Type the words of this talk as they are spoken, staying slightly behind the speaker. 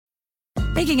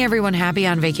Making everyone happy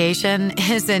on vacation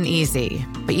isn't easy,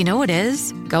 but you know what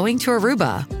is? Going to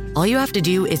Aruba. All you have to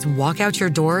do is walk out your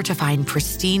door to find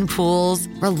pristine pools,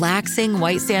 relaxing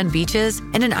white sand beaches,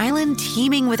 and an island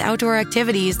teeming with outdoor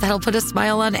activities that'll put a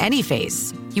smile on any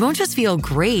face. You won't just feel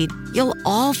great, you'll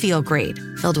all feel great,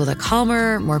 filled with a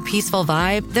calmer, more peaceful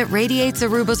vibe that radiates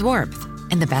Aruba's warmth.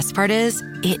 And the best part is,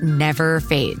 it never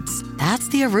fades. That's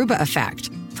the Aruba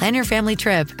effect. Plan your family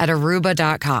trip at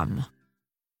aruba.com.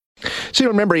 So you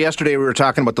remember yesterday we were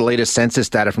talking about the latest census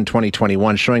data from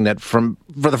 2021 showing that for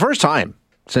the first time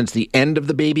since the end of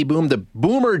the baby boom, the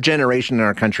boomer generation in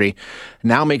our country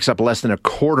now makes up less than a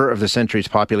quarter of the century's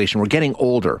population. We're getting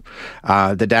older.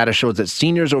 The data shows that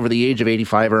seniors over the age of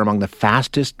 85 are among the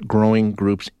fastest growing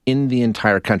groups in the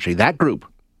entire country. That group,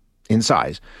 in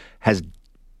size, has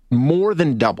more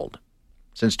than doubled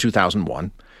since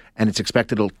 2001, and it's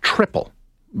expected it'll triple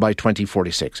by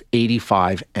 2046,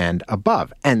 85 and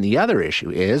above. And the other issue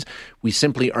is we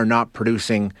simply are not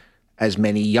producing as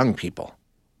many young people.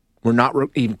 We're not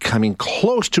even coming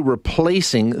close to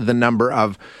replacing the number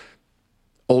of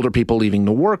older people leaving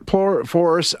the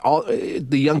workforce. The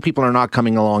young people are not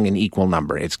coming along in equal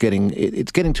number. It's getting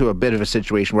to a bit of a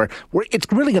situation where it's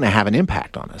really going to have an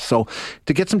impact on us. So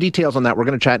to get some details on that, we're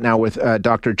going to chat now with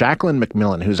Dr. Jacqueline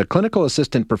McMillan, who's a clinical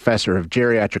assistant professor of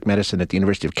geriatric medicine at the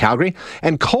University of Calgary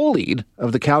and co-lead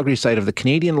of the Calgary site of the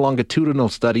Canadian Longitudinal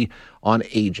Study on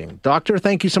Aging. Doctor,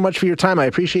 thank you so much for your time. I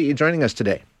appreciate you joining us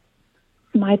today.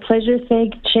 My pleasure, Shay.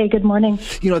 Good morning.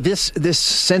 You know, this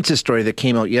census story that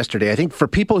came out yesterday, I think for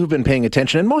people who've been paying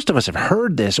attention, and most of us have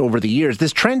heard this over the years,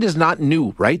 this trend is not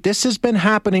new, right? This has been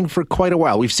happening for quite a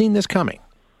while. We've seen this coming.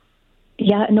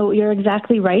 Yeah, no, you're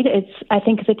exactly right. I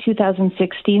think the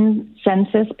 2016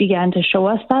 census began to show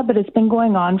us that, but it's been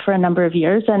going on for a number of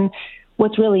years. And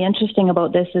what's really interesting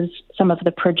about this is some of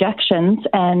the projections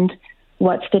and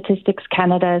what Statistics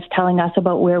Canada is telling us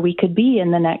about where we could be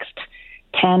in the next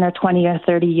 10 or 20 or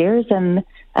 30 years and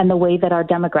the way that our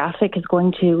demographic is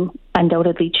going to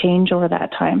undoubtedly change over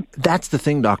that time. That's the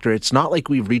thing, Doctor. It's not like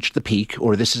we've reached the peak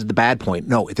or this is the bad point.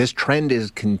 No, this trend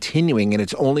is continuing and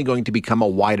it's only going to become a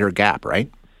wider gap,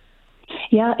 right?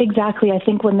 Yeah, exactly. I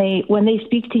think when they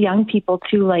speak to young people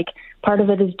too, like part of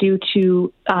it is due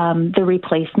to the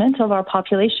replacement of our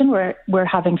population where we're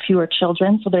having fewer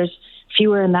children. So there's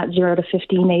fewer in that 0 to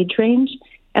 15 age range.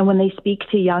 And when they speak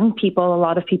to young people, a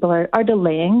lot of people are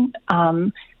delaying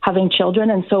having children.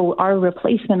 And so our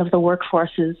replacement of the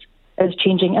workforce is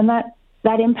changing. And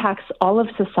that impacts all of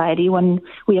society. When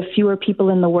we have fewer people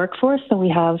in the workforce, then we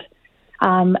have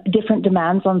different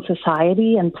demands on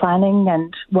society and planning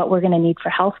and what we're going to need for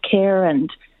healthcare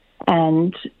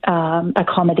and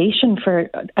accommodation for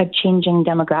a changing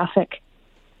demographic.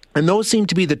 And those seem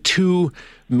to be the two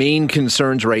main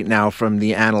concerns right now from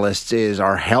the analysts is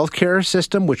our healthcare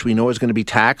system, which we know is going to be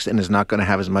taxed and is not going to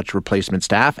have as much replacement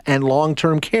staff, and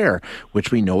long-term care, which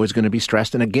we know is going to be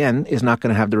stressed and again is not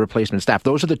going to have the replacement staff.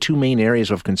 Those are the two main areas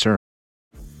of concern.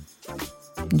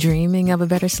 Dreaming of a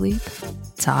better sleep?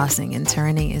 Tossing and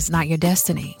turning is not your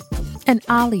destiny. And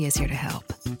Ollie is here to help.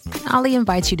 Ollie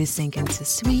invites you to sink into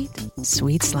sweet,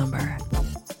 sweet slumber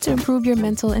to improve your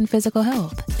mental and physical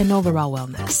health and overall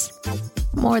wellness.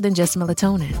 More than just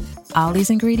melatonin, Ollie's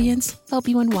ingredients help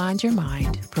you unwind your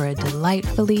mind for a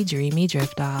delightfully dreamy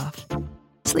drift off.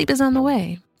 Sleep is on the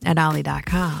way at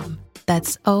Ollie.com.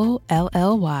 That's OLLY.com.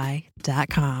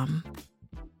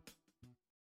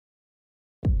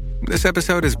 This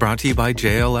episode is brought to you by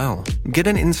JLL. Get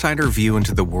an insider view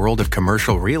into the world of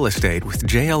commercial real estate with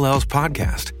JLL's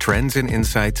podcast, Trends and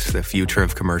Insights, the Future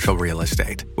of Commercial Real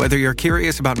Estate. Whether you're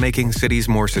curious about making cities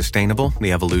more sustainable,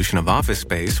 the evolution of office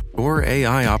space, or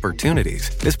AI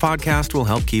opportunities, this podcast will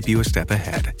help keep you a step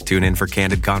ahead. Tune in for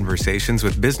candid conversations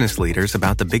with business leaders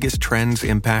about the biggest trends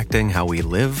impacting how we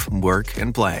live, work,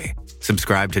 and play.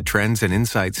 Subscribe to Trends and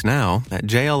Insights now at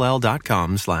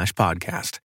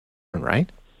jll.com/podcast.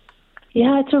 Right?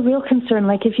 Yeah, it's a real concern.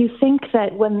 Like if you think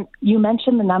that when you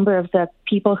mentioned the number of the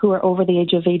people who are over the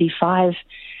age of 85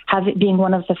 have it being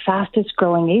one of the fastest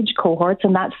growing age cohorts,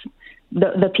 and that's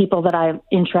the people that I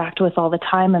interact with all the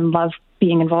time and love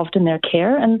being involved in their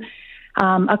care. And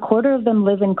a quarter of them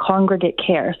live in congregate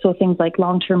care, so things like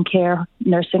long-term care,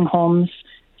 nursing homes,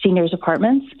 seniors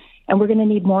apartments. And we're going to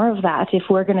need more of that if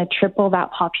we're going to triple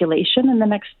that population in the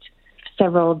next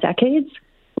several decades.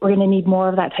 We're going to need more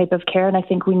of that type of care, and I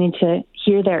think we need to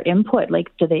hear their input. Like,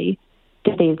 do they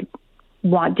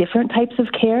want different types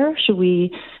of care? Should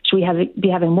we be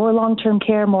having more long-term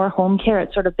care, more home care?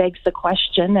 It sort of begs the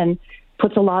question and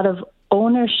puts a lot of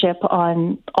ownership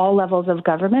on all levels of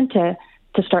government to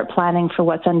to start planning for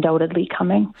what's undoubtedly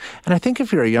coming. And I think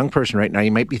if you're a young person right now,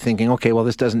 you might be thinking, okay, well,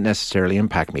 this doesn't necessarily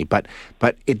impact me, but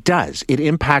it does. It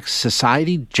impacts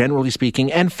society, generally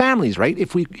speaking, and families, right?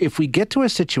 If we get to a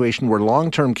situation where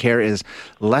long-term care is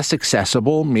less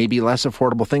accessible, maybe less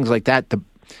affordable, things like that,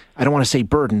 I don't want to say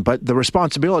burden, but the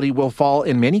responsibility will fall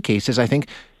in many cases, I think,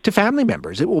 to family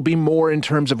members. It will be more in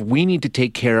terms of we need to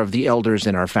take care of the elders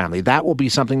in our family. That will be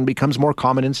something that becomes more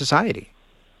common in society.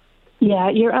 Yeah,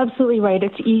 you're absolutely right.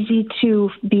 It's easy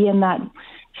to be in that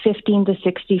 15 to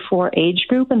 64 age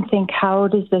group and think, how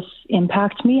does this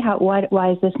impact me?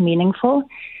 Why is this meaningful?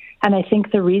 And I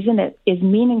think the reason it is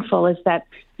meaningful is that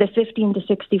the 15 to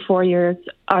 64 years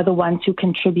are the ones who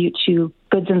contribute to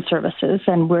goods and services,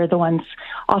 and we're the ones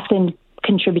often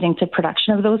contributing to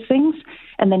production of those things.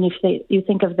 And then if you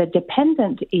think of the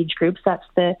dependent age groups, that's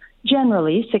the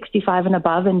generally 65 and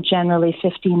above and generally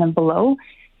 15 and below.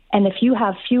 And if you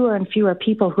have fewer and fewer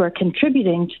people who are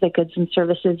contributing to the goods and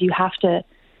services, you have to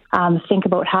think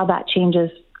about how that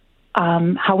changes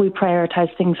how we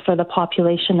prioritize things for the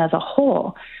population as a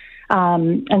whole.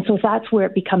 And so that's where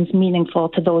it becomes meaningful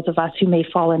to those of us who may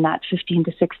fall in that 15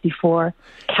 to 64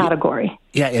 category.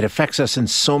 Yeah, it affects us in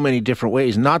so many different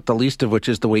ways, not the least of which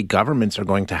is the way governments are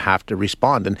going to have to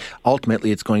respond. And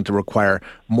ultimately, it's going to require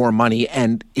more money.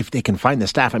 And if they can find the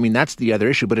staff, I mean, that's the other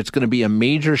issue, but it's going to be a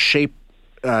major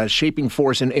shaping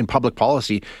force in public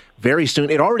policy very soon.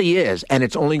 It already is, and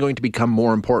it's only going to become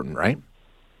more important, right?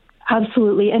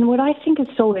 Absolutely. And what I think is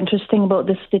so interesting about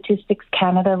the Statistics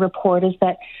Canada report is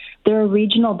that there are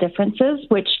regional differences,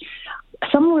 which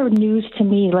some were news to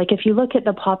me. Like if you look at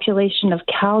the population of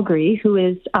Calgary, who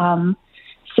is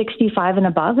 65 and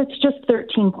above, it's just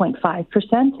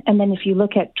 13.5%. And then if you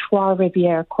look at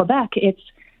Trois-Rivières, Quebec, it's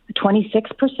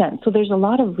 26%. So there's a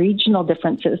lot of regional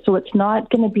differences. So it's not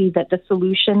going to be that the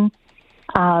solution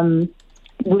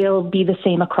will be the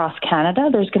same across Canada.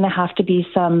 There's going to have to be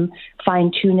some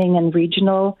fine-tuning and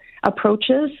regional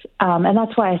approaches. And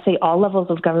that's why I say all levels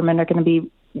of government are going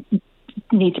to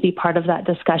need to be part of that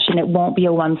discussion. It won't be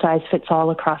a one-size-fits-all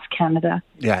across Canada.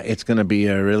 Yeah, it's going to be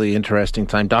a really interesting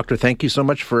time. Doctor, thank you so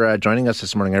much for joining us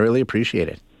this morning. I really appreciate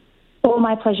it. Oh,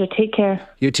 my pleasure. Take care.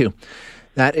 You too.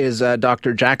 That is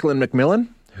Dr. Jacqueline McMillan,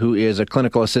 who is a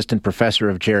clinical assistant professor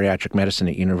of geriatric medicine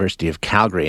at University of Calgary.